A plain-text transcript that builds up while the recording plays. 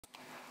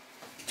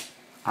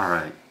All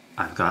right,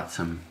 I've got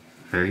some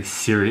very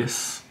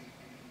serious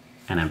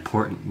and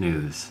important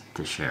news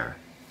to share.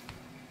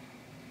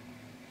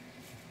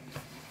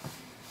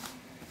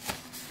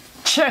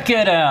 Check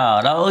it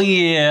out! Oh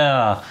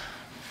yeah!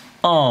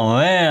 Oh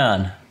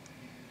man!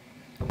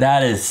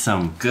 That is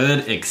some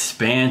good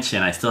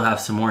expansion. I still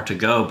have some more to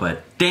go,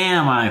 but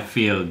damn, I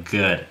feel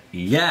good.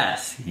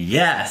 Yes,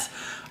 yes!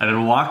 I've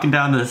been walking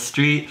down the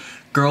street.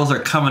 Girls are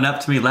coming up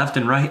to me left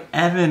and right.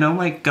 Evan, oh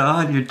my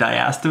God, your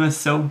diastema is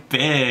so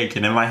big.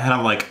 And in my head,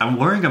 I'm like, I'm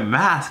wearing a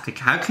mask. Like,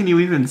 how can you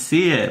even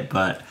see it?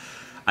 But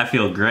I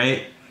feel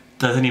great.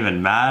 Doesn't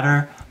even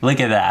matter.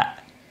 Look at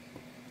that.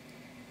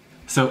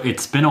 So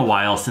it's been a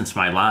while since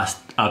my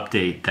last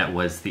update that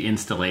was the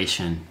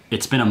installation.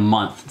 It's been a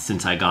month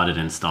since I got it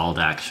installed,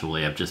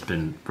 actually. I've just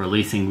been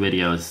releasing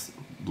videos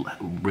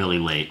really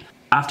late.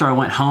 After I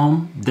went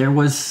home, there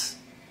was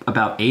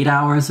about 8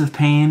 hours of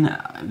pain.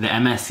 The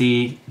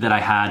MSE that I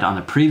had on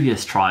the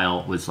previous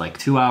trial was like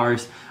 2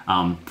 hours.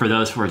 For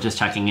those who are just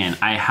checking in,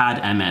 I had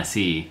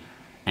MSE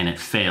and it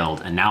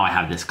failed, and now I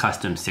have this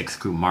custom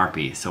 6-screw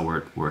Marpe.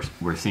 So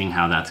we're seeing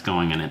how that's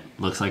going, and it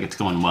looks like it's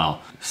going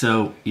well.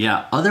 So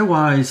yeah,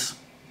 otherwise,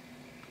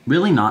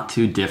 really not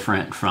too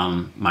different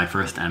from my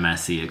first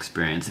MSE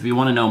experience. If you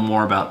want to know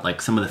more about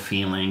like some of the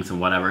feelings and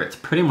whatever, it's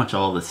pretty much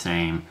all the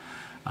same.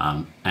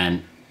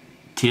 And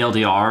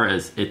TLDR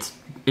is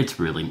it's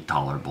really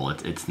tolerable.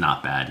 It's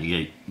not bad.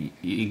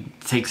 You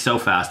take so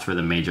fast for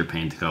the major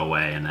pain to go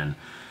away, and then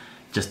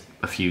just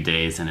a few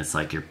days and it's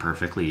like you're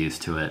perfectly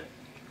used to it.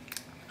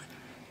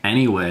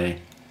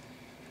 Anyway,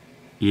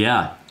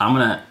 yeah, I'm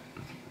gonna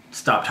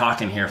stop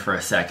talking here for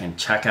a second.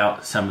 Check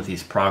out some of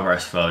these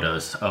progress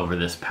photos over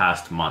this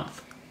past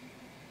month.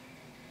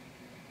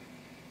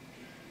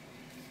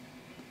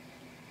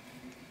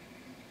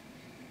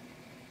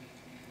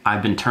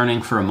 I've been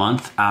turning for a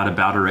month at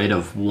about a rate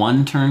of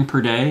 1 turn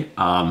per day.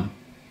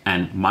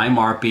 And my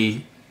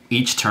Marpe,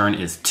 each turn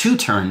is 2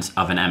 turns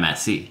of an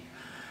MSE.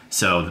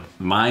 So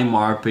my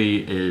Marpe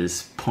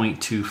is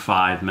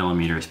 0.25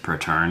 millimeters per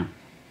turn.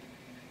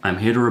 I'm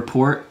here to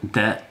report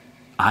that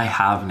I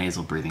have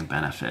nasal breathing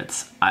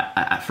benefits.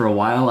 For a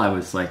while I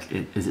was like,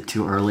 is it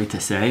too early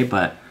to say?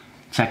 But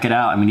check it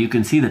out. I mean, you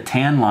can see the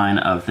tan line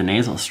of the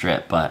nasal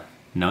strip, but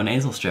no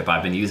nasal strip.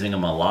 I've been using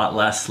them a lot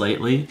less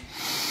lately.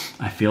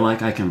 I feel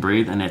like I can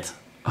breathe, and it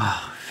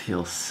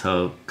feels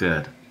so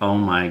good. Oh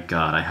my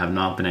God, I have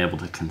not been able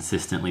to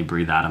consistently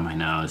breathe out of my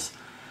nose.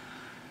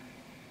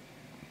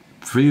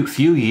 For a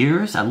few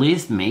years, at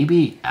least,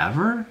 maybe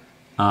ever.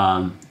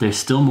 There's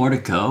still more to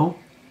go.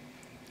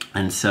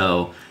 And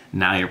so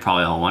now you're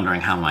probably all wondering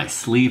how my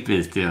sleep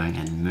is doing,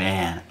 and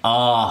man,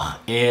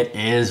 it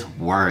is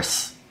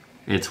worse.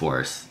 It's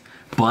worse.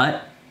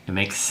 But it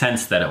makes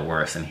sense that it's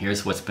worse, and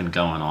here's what's been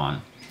going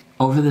on.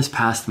 Over this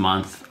past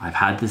month, I've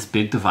had this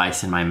big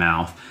device in my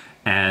mouth,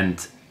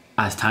 and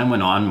as time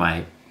went on,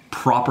 my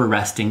proper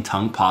resting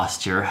tongue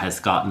posture has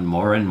gotten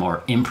more and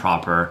more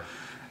improper.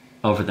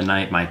 Over the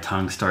night, my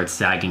tongue starts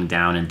sagging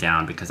down and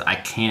down because I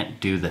can't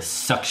do the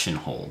suction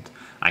hold.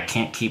 I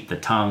can't keep the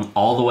tongue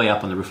all the way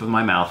up on the roof of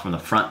my mouth from the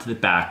front to the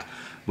back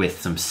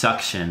with some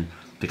suction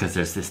because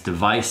there's this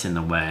device in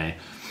the way.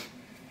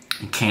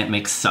 You can't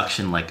make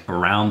suction like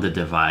around the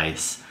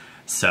device.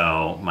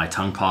 So my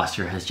tongue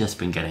posture has just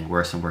been getting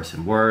worse and worse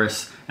and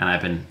worse, and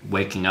I've been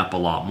waking up a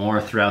lot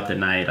more throughout the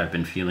night. I've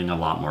been feeling a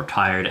lot more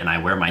tired, and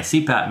I wear my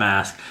CPAP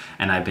mask,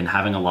 and I've been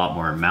having a lot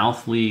more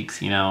mouth leaks.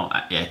 You know,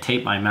 I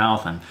tape my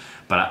mouth,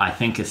 but I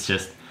think that's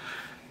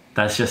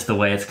just the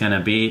way it's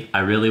gonna be. I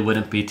really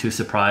wouldn't be too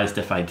surprised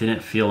if I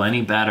didn't feel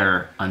any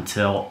better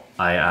until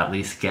I at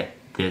least get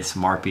this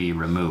Marpe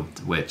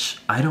removed, which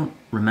I don't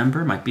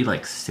remember, might be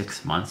like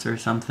 6 months or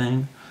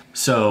something.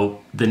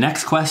 So the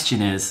next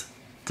question is,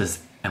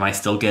 am I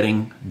still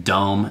getting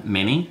Dome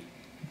Mini?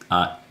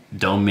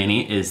 Dome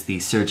Mini is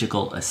the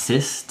surgical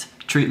assist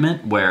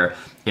treatment where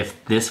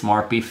if this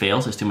Marpe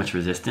fails, there's too much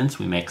resistance,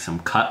 we make some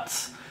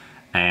cuts,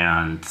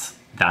 and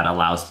that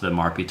allows the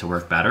Marpe to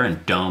work better.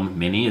 And Dome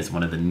Mini is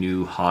one of the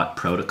new hot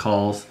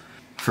protocols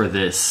for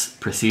this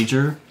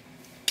procedure.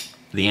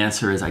 The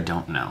answer is I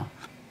don't know.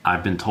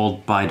 I've been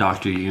told by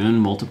Dr. Yoon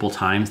multiple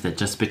times that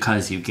just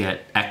because you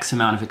get X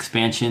amount of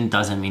expansion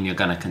doesn't mean you're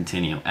gonna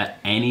continue. At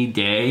any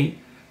day,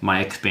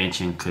 my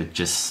expansion could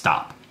just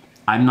stop.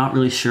 I'm not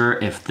really sure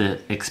if the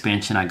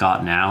expansion I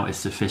got now is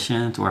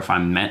sufficient or if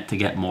I'm meant to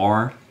get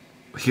more.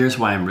 Here's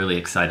why I'm really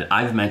excited.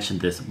 I've mentioned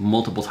this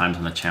multiple times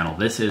on the channel.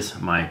 This is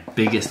my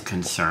biggest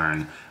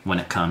concern when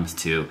it comes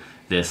to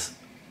this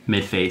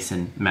mid-face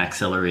and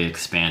maxillary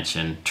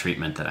expansion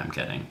treatment that I'm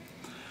getting.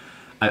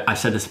 I've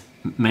said this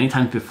many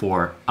times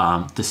before.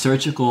 The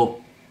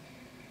surgical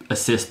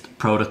assist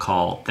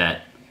protocol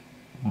that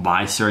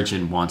my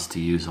surgeon wants to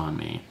use on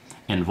me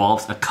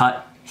involves a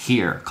cut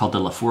here called the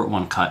Lafort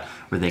 1 cut,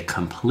 where they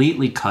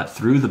completely cut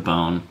through the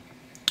bone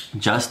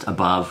just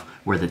above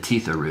where the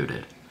teeth are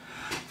rooted.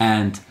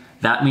 And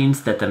that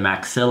means that the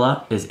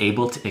maxilla is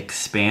able to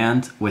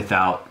expand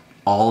without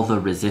all the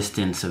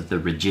resistance of the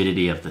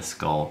rigidity of the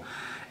skull.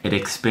 It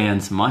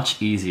expands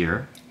much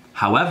easier.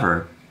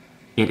 However,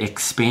 it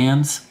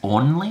expands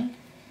only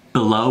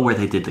below where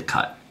they did the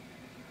cut.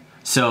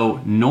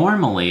 So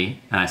normally,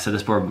 and I said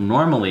this before,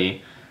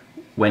 normally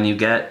when you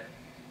get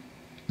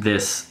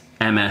this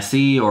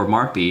MSE or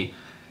Marpe,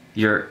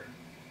 your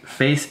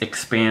face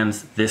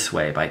expands this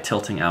way by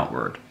tilting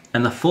outward.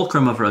 And the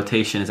fulcrum of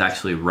rotation is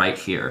actually right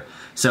here.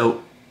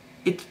 So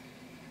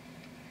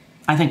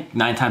I think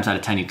 9 times out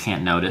of 10 you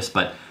can't notice,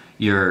 but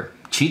your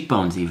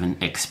cheekbones even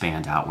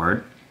expand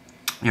outward.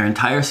 Your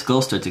entire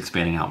skull starts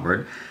expanding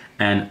outward.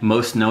 And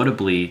most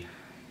notably,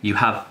 you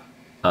have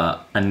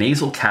a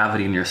nasal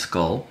cavity in your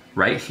skull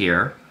right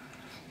here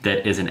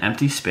that is an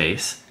empty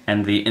space,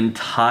 and the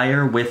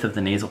entire width of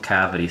the nasal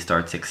cavity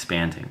starts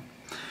expanding.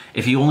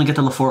 If you only get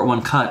the Le Fort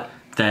 1 cut,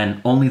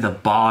 then only the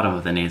bottom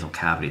of the nasal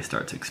cavity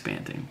starts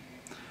expanding.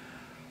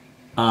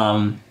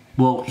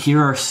 Well,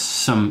 here are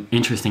some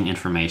interesting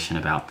information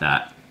about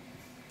that.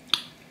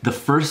 The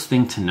first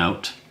thing to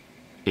note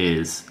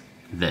is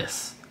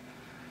this.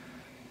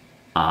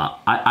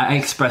 I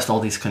expressed all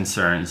these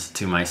concerns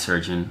to my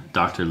surgeon,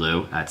 Dr.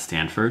 Liu at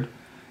Stanford,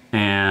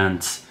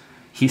 and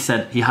he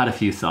said he had a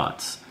few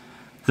thoughts.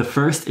 The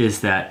first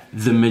is that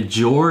the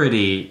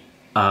majority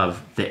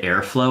of the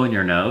airflow in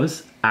your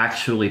nose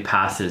actually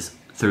passes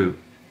through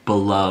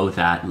below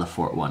that Le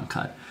Fort 1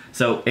 cut.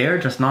 So air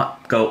does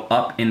not go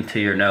up into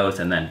your nose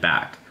and then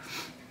back,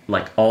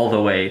 like all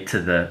the way to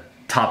the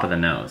top of the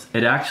nose.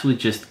 It actually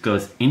just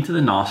goes into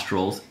the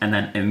nostrils and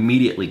then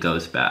immediately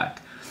goes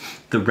back.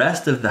 The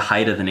rest of the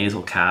height of the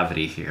nasal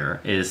cavity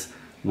here is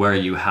where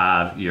you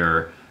have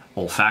your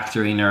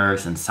olfactory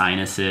nerves and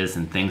sinuses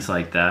and things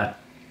like that.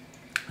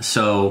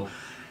 So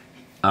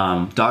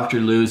Dr.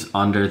 Liu's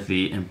under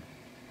the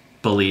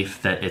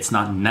belief that it's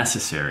not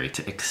necessary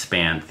to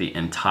expand the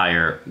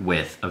entire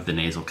width of the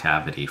nasal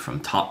cavity from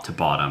top to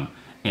bottom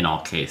in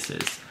all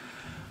cases.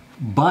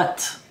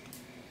 But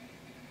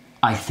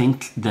I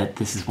think that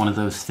this is one of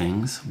those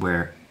things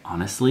where,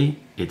 honestly,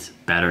 it's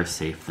better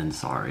safe than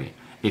sorry.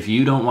 If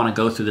you don't want to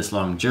go through this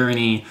long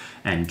journey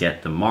and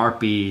get the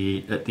Marpe,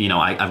 you know,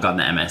 I've gotten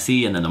the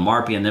MSE and then the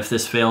Marpe, and if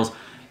this fails,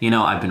 you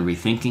know, I've been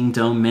rethinking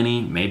Dome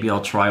Mini. Maybe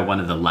I'll try one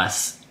of the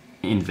less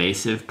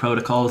invasive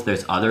protocols.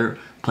 There's other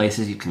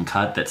places you can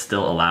cut that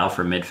still allow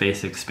for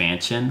mid-face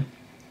expansion.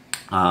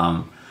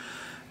 I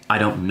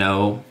don't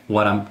know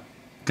what I'm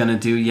gonna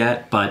do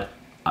yet, but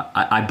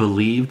I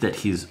believe that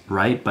he's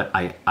right, but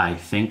I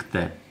think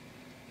that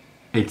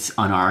it's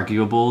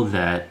unarguable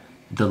that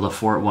the Le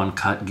Fort 1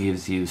 cut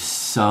gives you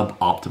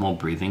suboptimal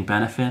breathing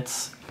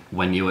benefits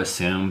when you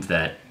assume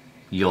that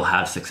you'll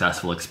have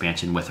successful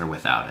expansion with or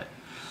without it.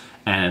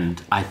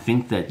 And I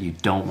think that you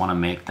don't want to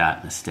make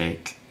that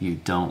mistake. You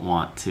don't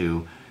want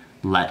to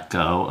let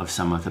go of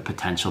some of the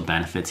potential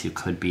benefits you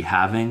could be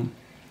having.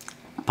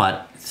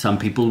 But some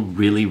people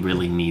really,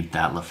 really need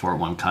that Le Fort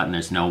 1 cut, and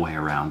there's no way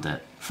around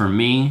it. For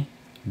me,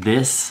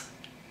 this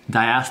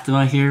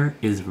diastema here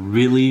is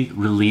really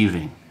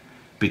relieving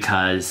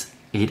because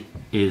it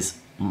is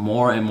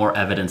more and more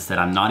evidence that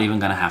I'm not even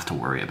going to have to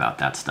worry about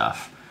that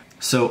stuff.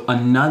 So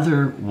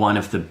another one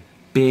of the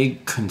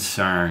big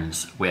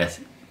concerns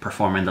with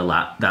performing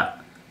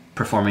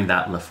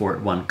that Le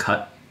Fort 1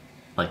 cut,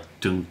 like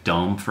doing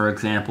dome, for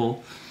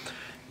example,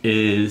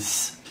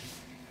 is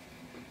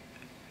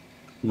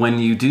when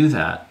you do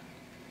that,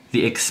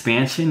 the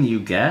expansion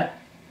you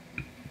get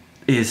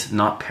is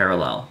not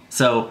parallel.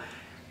 So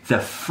the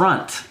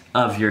front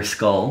of your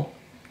skull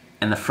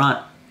and the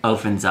front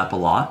opens up a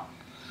lot,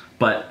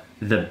 but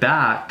the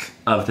back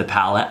of the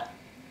palate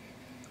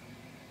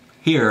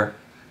here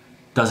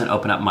doesn't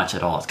open up much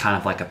at all. It's kind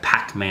of like a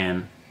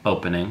Pac-Man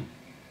opening.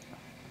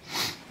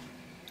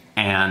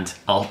 And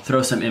I'll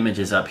throw some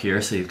images up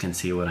here so you can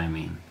see what I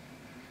mean.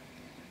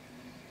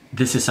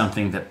 This is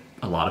something that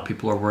a lot of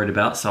people are worried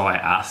about, so I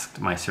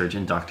asked my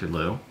surgeon, Dr.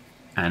 Liu,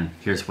 and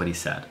here's what he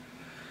said.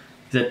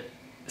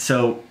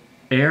 So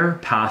air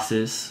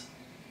passes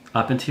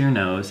up into your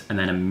nose and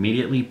then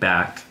immediately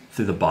back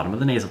through the bottom of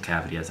the nasal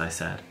cavity, as I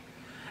said.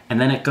 And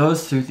then it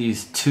goes through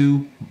these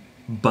two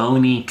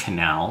bony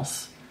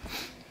canals,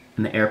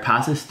 and the air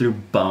passes through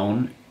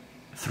bone,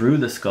 through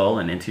the skull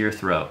and into your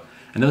throat.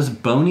 And those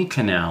bony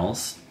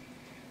canals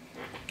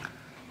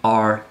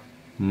are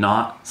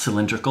not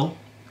cylindrical.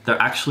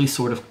 They're actually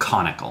sort of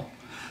conical.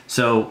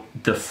 So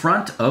the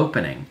front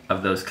opening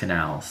of those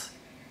canals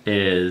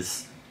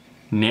is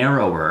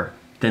narrower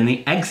than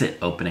the exit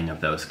opening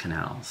of those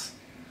canals.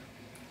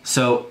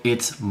 So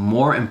it's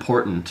more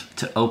important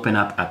to open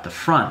up at the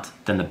front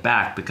than the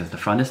back because the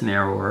front is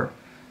narrower.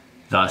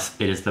 Thus,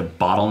 it is the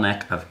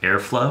bottleneck of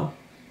airflow.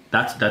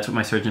 That's what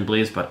my surgeon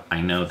believes, but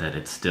I know that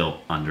it's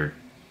still under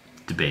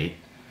debate.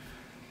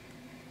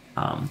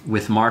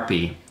 With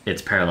Marpe,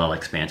 it's parallel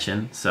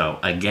expansion. So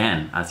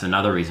again, that's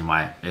another reason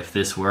why if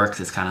this works,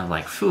 it's kind of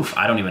like, phew,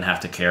 I don't even have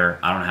to care.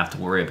 I don't have to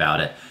worry about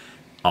it.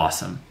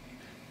 Awesome.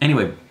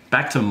 Anyway,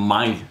 back to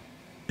my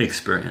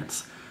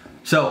experience.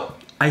 So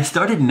I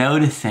started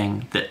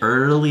noticing the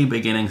early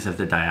beginnings of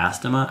the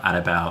diastema at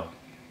about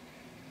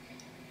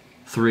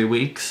 3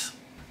 weeks.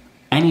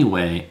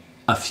 Anyway,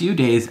 a few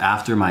days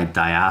after my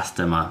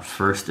diastema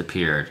first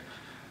appeared,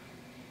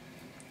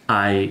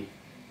 I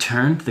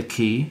turned the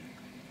key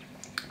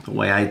the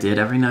way I did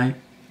every night.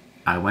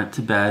 I went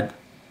to bed,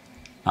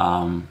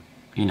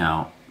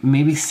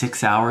 maybe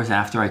 6 hours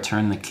after I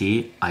turned the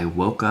key, I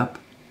woke up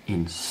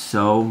in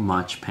so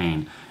much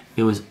pain.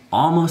 It was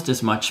almost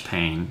as much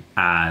pain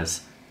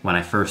as when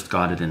I first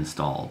got it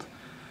installed.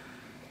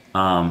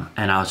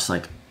 And I was just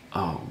like,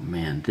 oh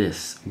man,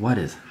 what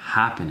is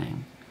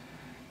happening?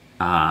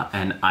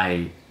 And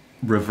I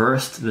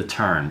reversed the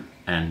turn,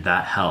 and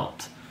that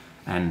helped.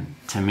 And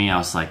to me, I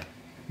was like,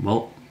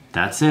 well,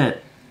 that's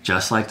it.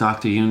 Just like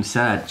Dr. Yoon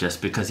said,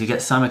 just because you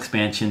get some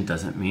expansion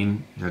doesn't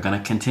mean you're going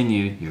to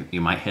continue.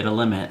 You might hit a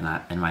limit.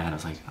 And in my head, I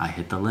was like, I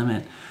hit the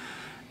limit.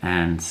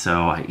 And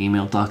so I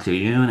emailed Dr.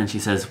 Yoon, and she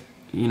says,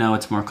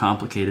 it's more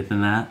complicated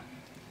than that.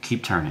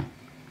 Keep turning.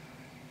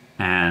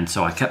 And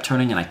so I kept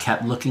turning, and I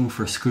kept looking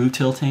for screw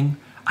tilting.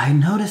 I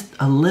noticed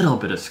a little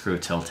bit of screw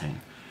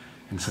tilting.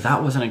 And so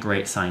that wasn't a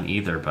great sign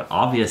either, but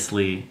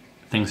obviously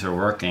things are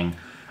working.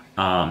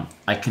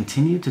 I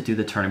continued to do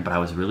the turning, but I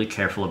was really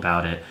careful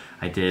about it.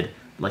 I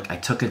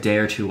took a day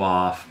or two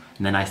off,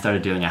 and then I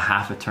started doing a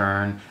half a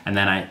turn, and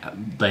then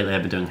lately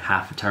I've been doing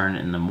half a turn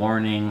in the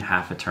morning,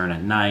 half a turn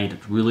at night,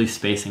 really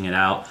spacing it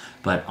out.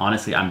 But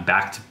honestly, I'm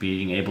back to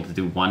being able to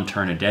do one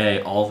turn a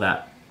day. All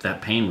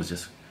that pain was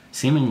just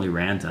seemingly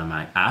random.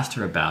 I asked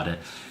her about it,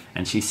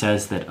 and she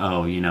says that,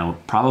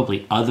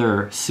 probably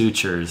other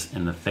sutures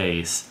in the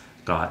face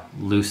got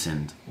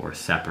loosened or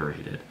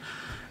separated.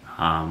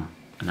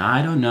 And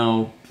I don't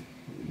know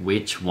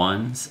which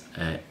ones.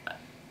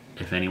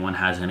 If anyone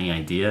has any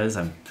ideas,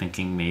 I'm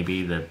thinking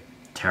maybe the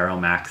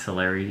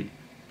pteromaxillary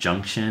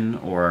junction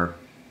or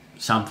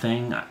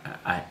something.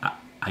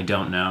 I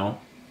don't know.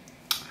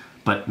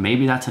 But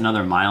maybe that's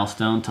another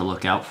milestone to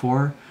look out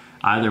for.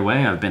 Either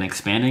way, I've been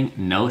expanding.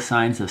 No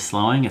signs of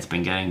slowing. It's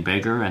been getting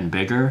bigger and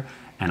bigger,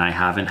 and I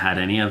haven't had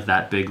any of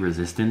that big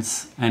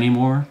resistance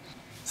anymore.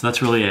 So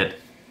that's really it.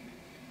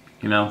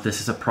 This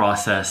is a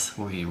process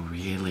where you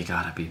really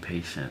gotta be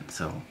patient.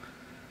 So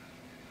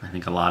I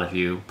think a lot of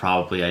you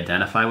probably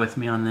identify with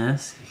me on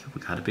this.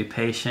 We gotta be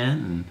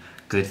patient, and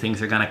good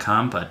things are gonna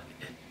come, but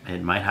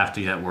it might have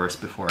to get worse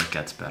before it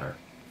gets better.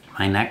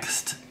 My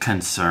next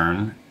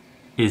concern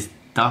is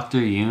Dr.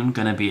 Yoon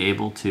gonna be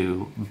able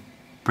to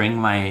bring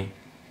my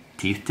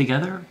teeth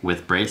together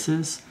with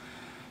braces?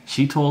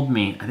 She told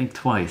me, I think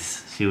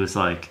twice, she was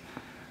like,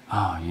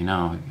 oh,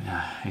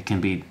 it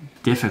can be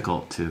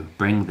difficult to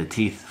bring the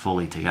teeth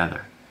fully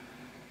together.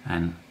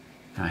 And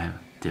I have,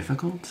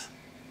 difficult?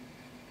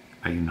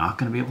 Are you not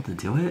going to be able to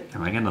do it?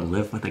 Am I going to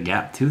live with a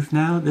gap tooth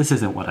now? This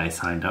isn't what I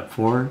signed up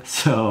for.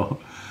 So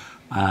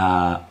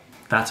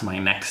that's my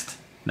next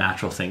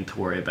natural thing to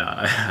worry about.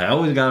 I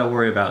always got to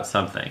worry about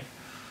something.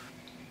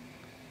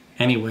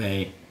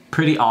 Anyway,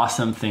 pretty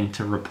awesome thing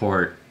to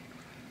report.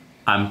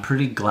 I'm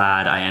pretty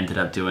glad I ended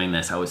up doing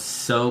this. I was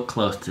so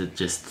close to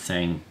just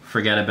saying,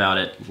 forget about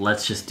it.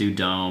 Let's just do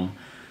dome.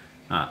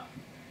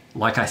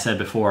 Like I said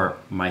before,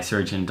 my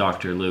surgeon,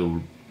 Dr.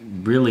 Liu,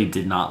 really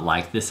did not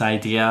like this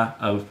idea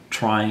of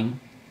trying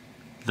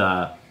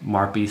the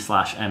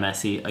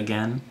Marpe/MSE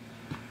again.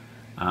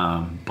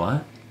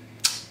 But,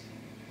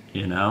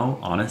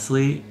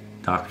 honestly,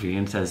 Dr.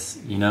 Yoon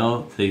says,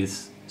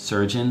 these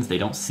surgeons, they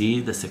don't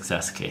see the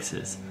success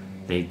cases.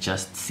 They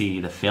just see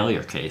the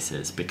failure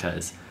cases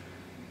because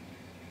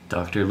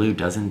Dr. Liu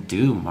doesn't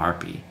do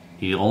Marpe.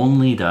 He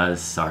only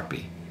does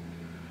Sarpe.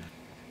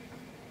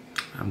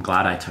 I'm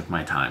glad I took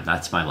my time.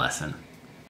 That's my lesson.